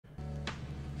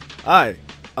Hi.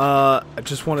 I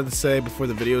just wanted to say before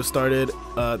the video started,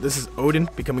 this is Odin,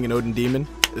 becoming an Odin demon.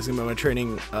 This is gonna be my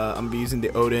training. I'm gonna be using the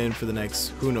Odin for the next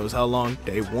who knows how long.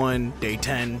 Day 1, day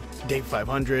 10, day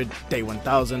 500, day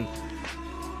 1000.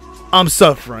 I'm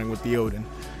suffering with the Odin.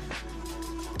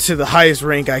 To the highest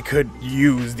rank I could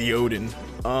use the Odin.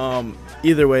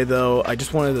 Either way though, I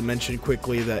just wanted to mention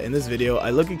quickly that in this video,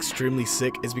 I look extremely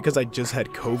sick. It's because I just had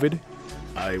COVID.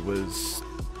 I was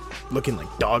looking like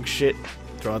dog shit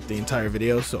throughout the entire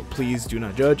video, so please do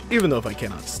not judge, even though if I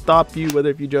cannot stop you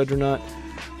whether if you judge or not.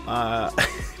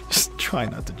 Just try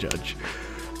not to judge.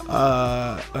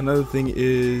 Another thing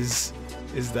is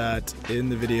that in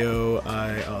the video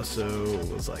I also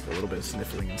was like a little bit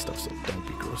sniffling and stuff, so don't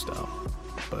be grossed out.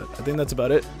 But I think that's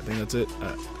about it. I think that's it.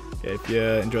 Yeah, if you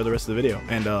enjoy the rest of the video,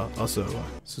 and also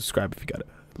subscribe if you got a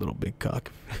little big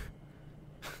cock.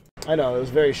 I know it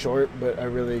was very short, but I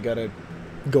really gotta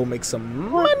go make some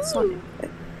money.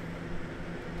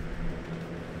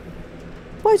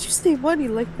 Why'd you say money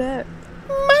like that?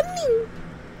 Money.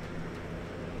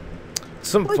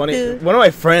 Some funny. One of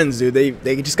my friends, dude,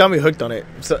 they just got me hooked on it.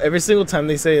 So every single time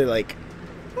they say like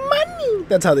money,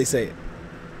 that's how they say it,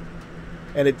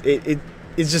 and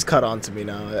it's just caught on to me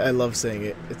now. I love saying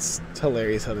it. It's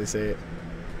hilarious how they say it.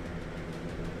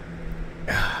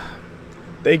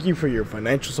 Thank you for your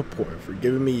financial support, for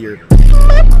giving me your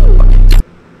money.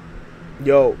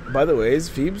 Yo, by the way,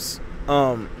 Phoebes,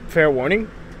 fair warning,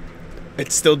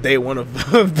 it's still day 1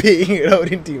 of being an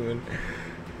Odin demon.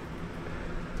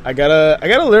 I gotta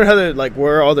learn how to, like,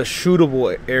 where all the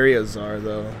shootable areas are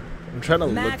though. I'm trying to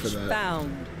look for that.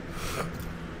 Found.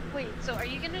 Wait, so are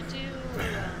you gonna do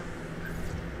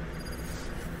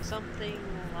something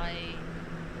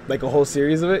like a whole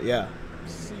series of it? Yeah.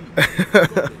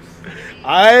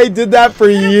 I did that for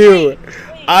you. Wait,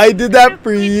 I did that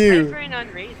for you. Cypher and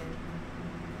unrated.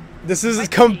 This is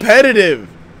competitive.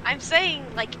 I'm saying,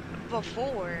 like,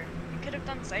 before. You could have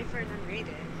done Cypher and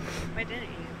unrated. Why didn't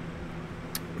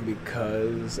you?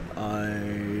 Because I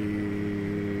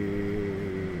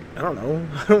don't know.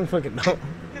 I don't fucking know.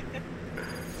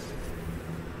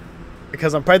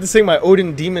 Because I'm practicing my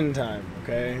Odin demon time,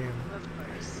 okay? Of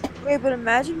course. Wait, but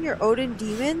imagine your Odin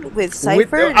demon with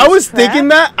Cypher. I was thinking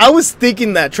that. I was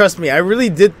thinking that. Trust me, I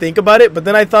really did think about it. But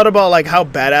then I thought about like how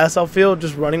badass I'll feel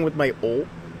just running with my ult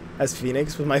as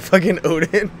Phoenix with my fucking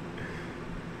Odin.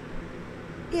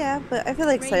 Yeah, but I feel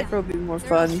like Cypher would be more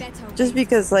fun, just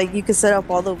because like you could set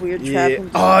up all the weird traps. Yeah.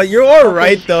 Oh, you're all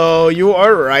right though. You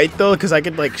are right though, because I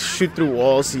could like shoot through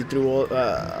walls, see through walls.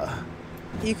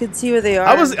 You can see where they are.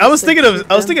 I was thinking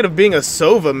of being a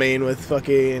Sova main with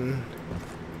fucking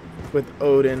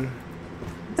Odin.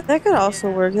 That could also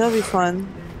work. That'll be fun.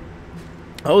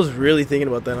 I was really thinking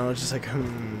about that. And I was just like, I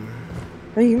mean,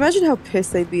 imagine how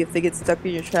pissed they'd be if they get stuck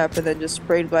in your trap and then just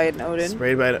sprayed by an Odin.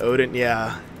 Sprayed by an Odin,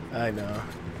 yeah, I know.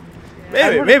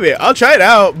 Maybe I'll try it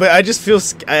out, but I just feel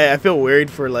I feel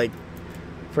worried for like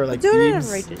do it in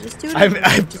Rated. Just do it.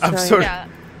 I'm sort of. Yeah.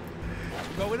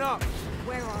 Going up.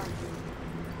 Where are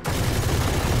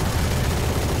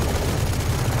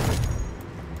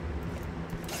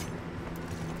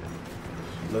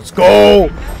you? Let's go.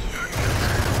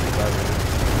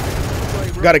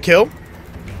 Got a kill.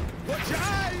 Watch your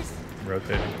eyes.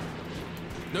 Rotating.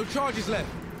 No charges left.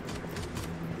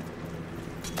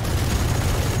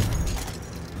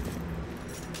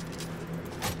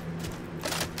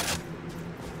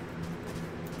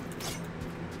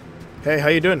 Hey, how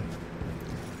you doing?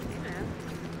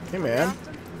 Hey, man.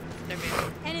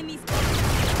 Enemies.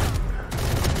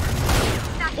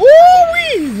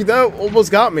 Ooh-wee! That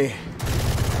almost got me.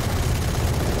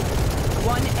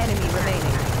 One enemy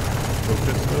remaining.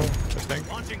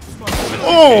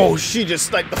 Oh, she just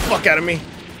sniped the fuck out of me.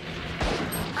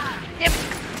 Yep.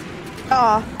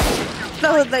 Oh,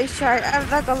 that was a nice try. I'm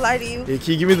not gonna lie to you. Hey,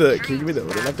 can you give me the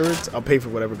Odin afterwards? I'll pay for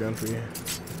whatever gun for you.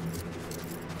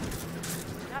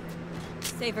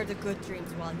 Savor the good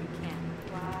dreams while you can.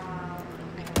 Wow.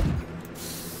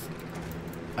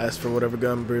 Ask for whatever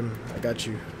gun, Brim. I got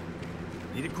you.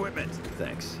 Need equipment.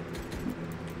 Thanks.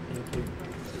 Thank you.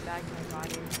 Back my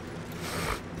body.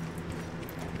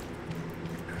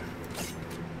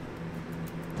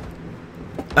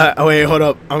 Oh wait, hold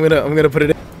up. I'm gonna put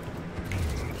it in.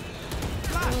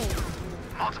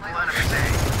 Multiple enemies.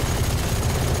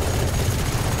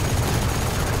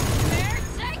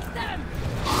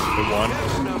 The one.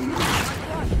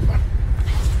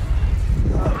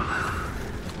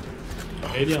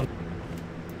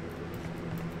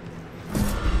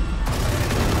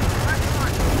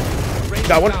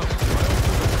 Got one.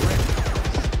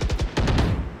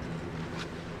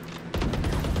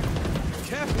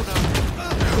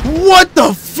 What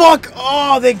the fuck?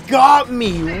 Oh, they got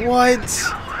me. What?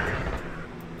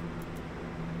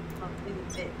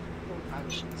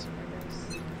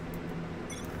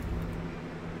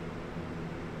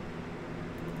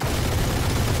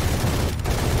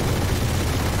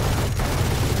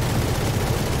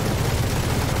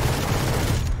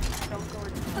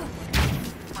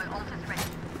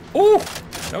 Oh,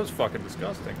 that was fucking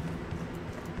disgusting.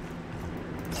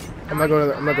 I'm not going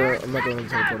to the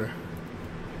teleporter.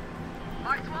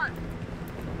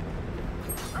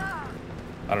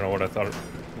 I don't know what I thought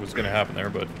was gonna happen there,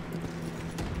 but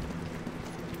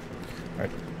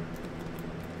alright.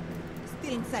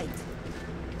 Still in sight.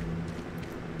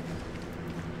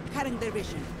 Cutting their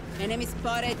vision. Enemy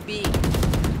spotted B.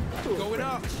 Going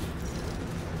up.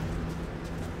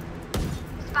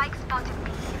 Spike spotted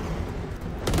B.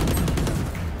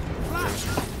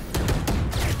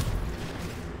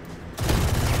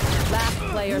 Last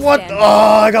player What? standing. Oh,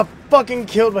 I got fucking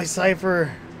killed by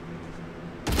Cypher.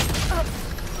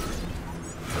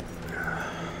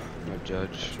 No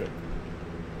judge. Shit.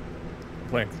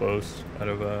 Playing close out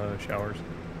of showers.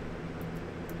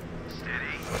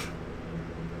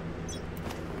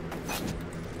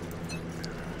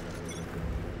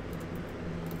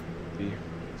 B.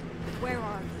 Where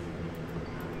are you?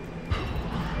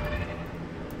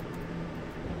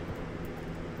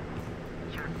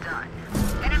 You're done.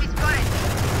 Enemy spotted.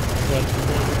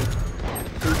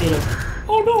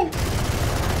 Oh no!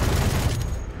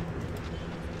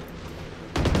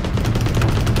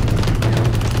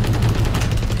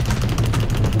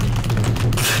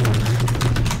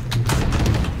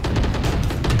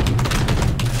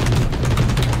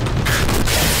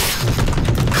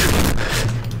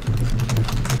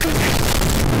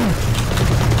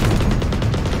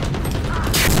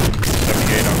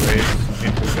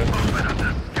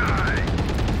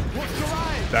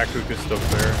 Back hook is still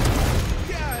clear.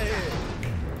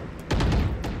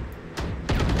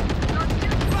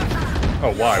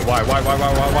 Oh, why?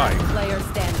 Player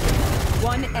standing.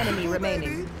 One enemy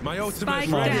remaining. My ultimate Spike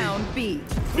is ready. down B.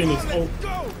 Phoenix, oh.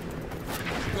 Go!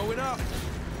 Going up.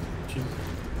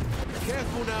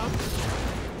 Careful now.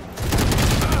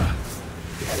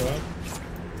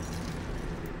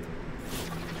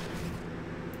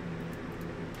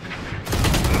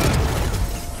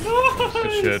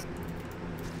 Good shit.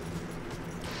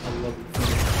 I love it.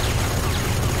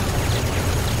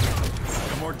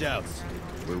 No more doubts.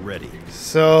 We're ready.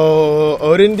 So,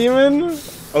 Odin Demon?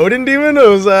 Odin Demon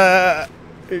was,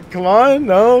 come on,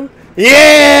 no?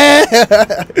 Yeah!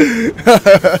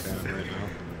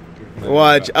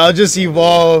 Watch, I'll just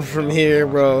evolve from here,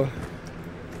 bro.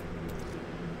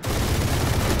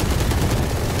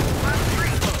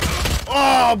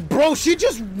 Oh, bro, she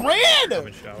just ran!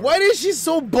 Why is she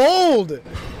so bold?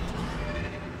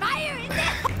 Fire in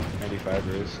there! 95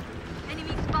 Riz.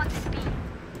 Enemy spotted B.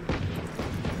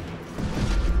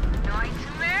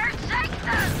 Nightmare, take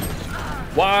them!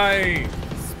 Why?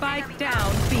 Spike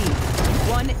down B.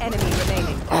 One enemy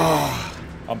remaining.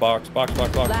 On box. Last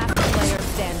player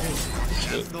standing.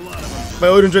 My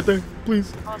Odin's right there,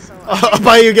 please. Also, I'll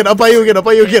buy you again. Last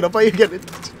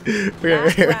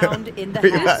round in the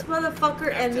half.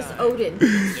 Motherfucker and this Odin.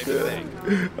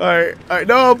 Alright,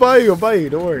 no, I'll buy you,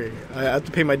 don't worry. I have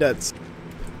to pay my debts.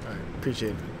 Alright,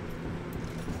 appreciate it.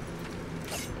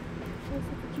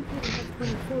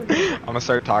 I'm gonna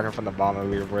start talking from the bottom of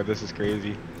the leaderboard. This is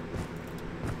crazy.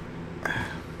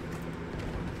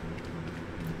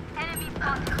 Enemy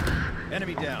spotted.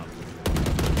 Enemy down.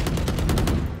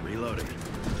 Reloading.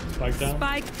 Spike down.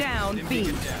 Spike down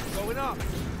B. Going up.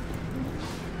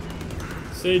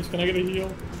 Sage, can I get a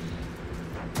heal?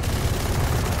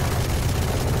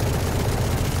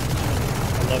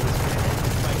 I love this.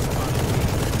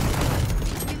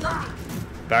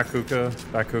 Back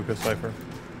hookah, Cypher.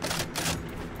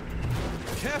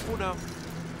 Careful now.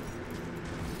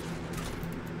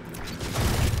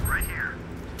 Right here.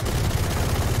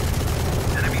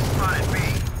 Enemy spotted B.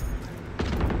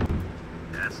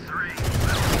 That's 3.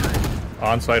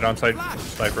 On site,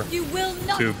 Cypher. You will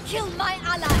not Two. kill my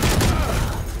ally.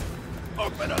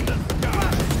 Open up the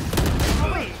sky.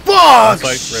 Fuck! On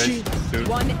site, ready? Dude.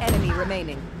 One enemy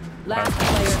remaining. Last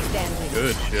player standing.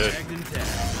 Good shit. Tagged and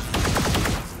tagged.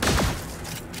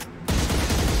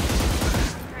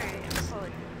 alright, I'm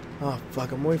slowly. Oh,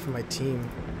 fuck, I'm waiting for my team.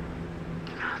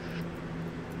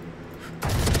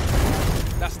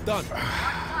 That's done.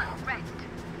 Rest.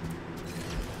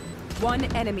 One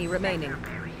enemy remaining.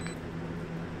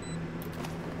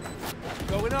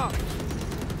 Going up.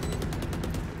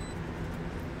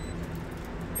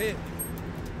 Hit.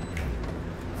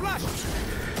 Flash.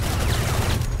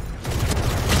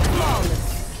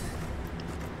 Flawless.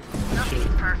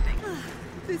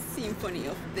 The symphony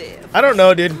of death. I don't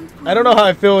know, dude. I don't know how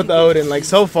I feel with the Odin. Like,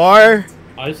 so far,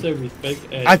 I say we fake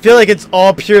A. I feel like it's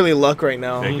all purely luck right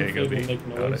now. Fake Me A, and go Fade will B. make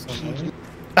Got noise it. on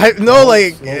A. I know,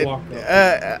 like, Slow walk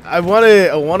up. I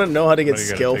wanna know how to get What, you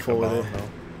gotta skillful take with them it. out? No.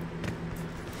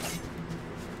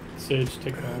 Sage,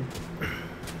 take bomb.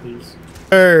 Please.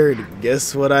 Third,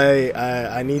 guess what?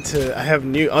 I need to. I have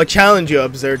new. I'll challenge you,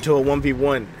 Observe, to a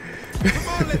 1v1. Come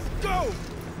on, let's go.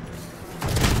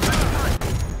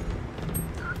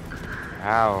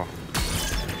 Ow.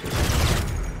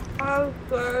 Oh,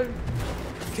 good.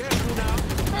 Careful now.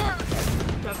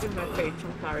 Stuck in my face.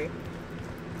 I'm sorry.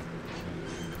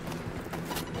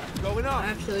 Going up.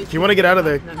 Actually, If you want to get out of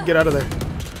there, get out of there.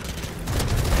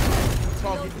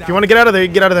 Target If you want to get out of there, you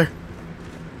get out of there.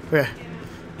 Okay.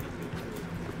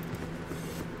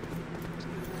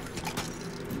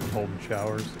 Holding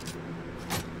showers.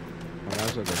 Oh,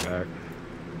 that's what they're back.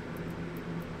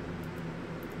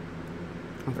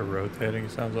 They're rotating,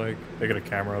 it sounds like. They got a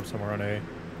camera up somewhere on A.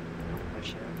 Oh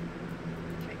shit.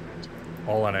 Fake rotate.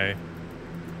 All on A.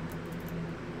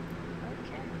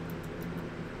 Okay.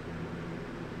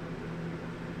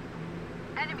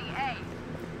 Enemy A.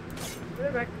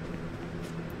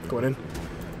 Going in.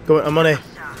 Going. I'm on A.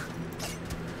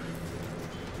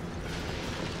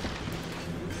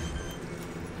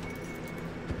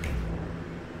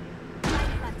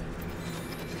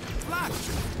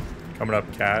 Coming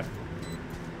up, cat.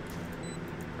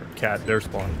 Or cat, their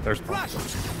spawn. Their spawn.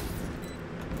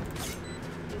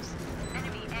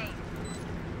 Enemy A.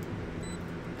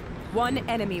 One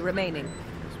enemy remaining.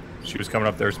 She was coming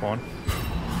up their spawn.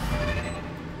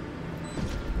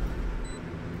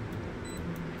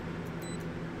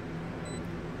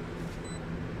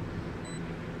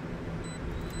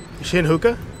 Is she in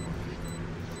hookah?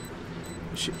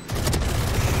 Is she...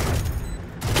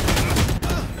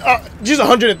 Just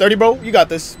 130, bro. You got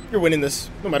this. You're winning this,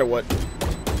 no matter what.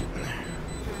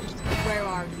 Where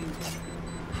are you?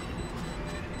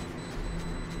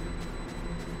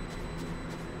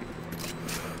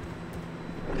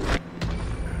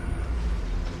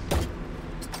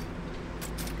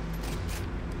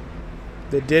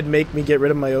 They did make me get rid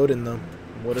of my Odin, though.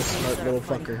 What a smart little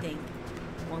fucker.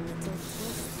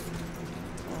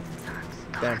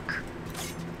 Damn.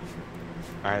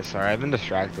 Alright, sorry, I've been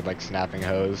distracted like snapping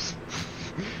hose.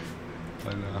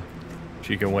 But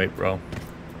She can wait, bro.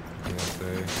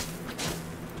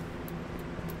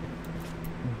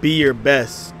 Be your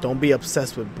best. Don't be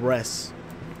obsessed with breasts.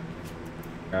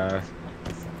 Is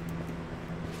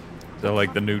that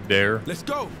like the new Dare Let's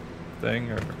go.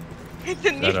 thing, or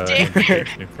The new is that dare.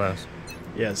 new class?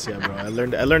 Yes, yeah, bro. I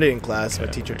learned it in class. My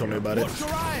Yeah, teacher there told me you go. about it. Watch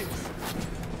your eyes.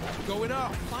 Going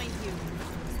up. Find you.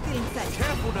 Still inside.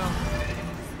 Careful now.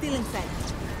 Still inside.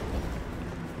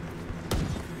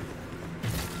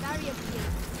 Barrier here.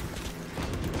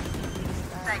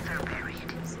 Cypher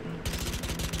buried.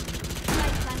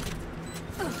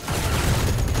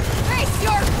 Face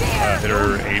your fear! Hit her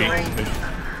 80.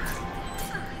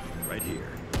 Right here.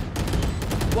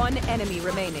 One enemy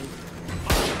remaining.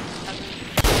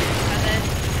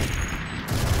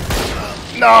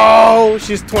 No,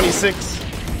 she's 26.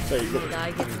 There you go.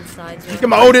 Guy gets inside your Get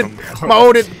my Odin. My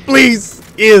Odin, please.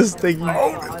 Is thank you.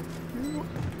 match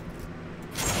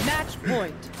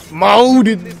point. My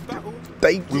Odin. This battle.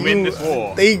 Thank We you. win this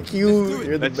war. Thank you. Let's do it.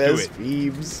 You're the Let's do best, it.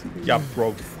 Phoebes. Yeah,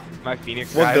 bro. my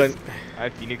Phoenix What guys. gun? I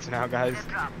have Phoenix now, guys.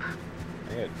 Drop.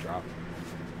 I got a drop.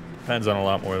 Depends on a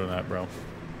lot more than that, bro. Oh,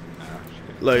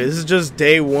 shit. Look, this is just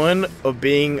day 1 of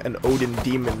being an Odin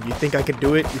demon. You think I could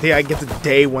do it? You think I get to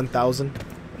day 1000?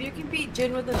 If you can beat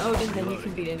Jin with an Odin, then you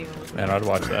can beat anyone with Man, I'd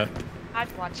watch that.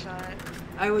 I'd watch that.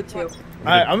 I would too.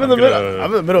 I'm in the middle.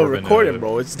 I'm in the middle of recording,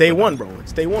 bro. It's day 1, bro.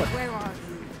 It's day 1. Where are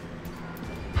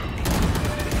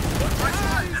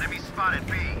you? Enemy spotted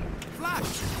B.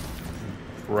 Flash.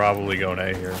 Probably going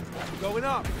A here. Going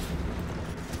up.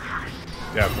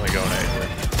 Definitely going A here.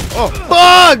 Oh,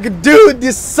 fuck, dude!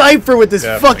 This Cypher with this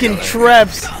Definitely fucking got it.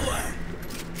 traps.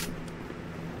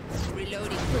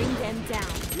 Reloading. Bring them down.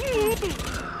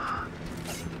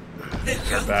 In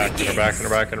her back, in her back, in her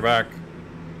back, in her back.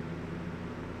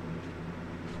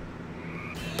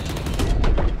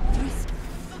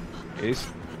 Ace.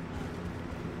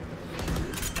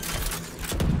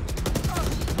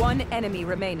 One enemy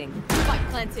remaining. Spike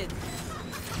planted.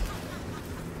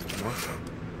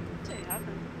 So you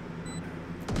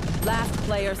haven't. Last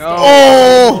player standing.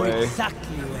 Oh! Way.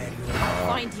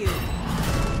 Find you.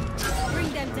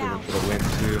 Bring them down. For the win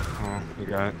too. Oh, you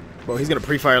got it. Bro, he's gonna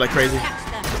pre-fire like crazy.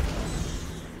 Catch them.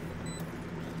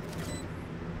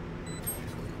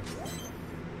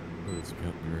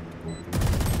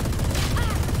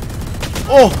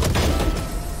 Oh!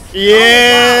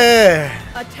 Yeah!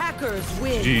 Attackers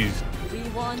win. Jeez. We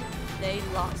won, they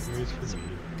lost.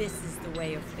 This is the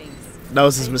way of things. That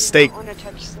was his mistake. I want to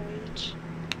touch Sage.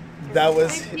 That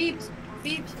was. Beeps,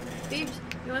 beeps, beeps.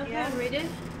 You want to Yeah. play rated?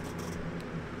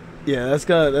 Yeah, that's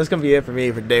gonna be it for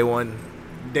me for day one.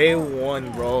 Day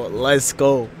one, bro. Let's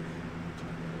go.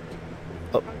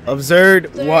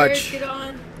 Absurd, watch. Get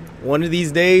on. One of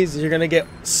these days, you're gonna get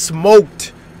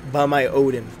smoked by my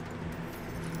Odin.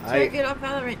 Get off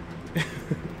Valorant.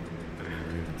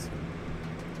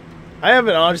 I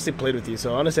haven't honestly played with you,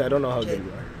 so honestly, I don't know how good you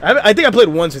are. I think I played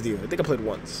once with you. I think I played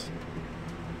once.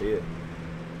 But yeah.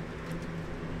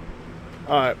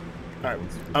 All right.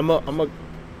 I'm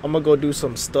gonna go do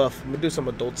some stuff. I'm gonna do some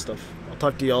adult stuff. I'll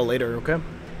talk to y'all later, okay?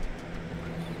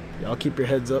 Y'all keep your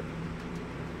heads up.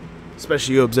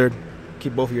 Especially you, Absurd.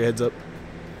 Keep both of your heads up.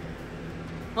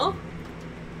 Huh?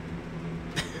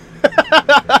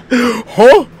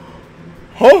 Huh?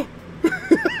 Huh?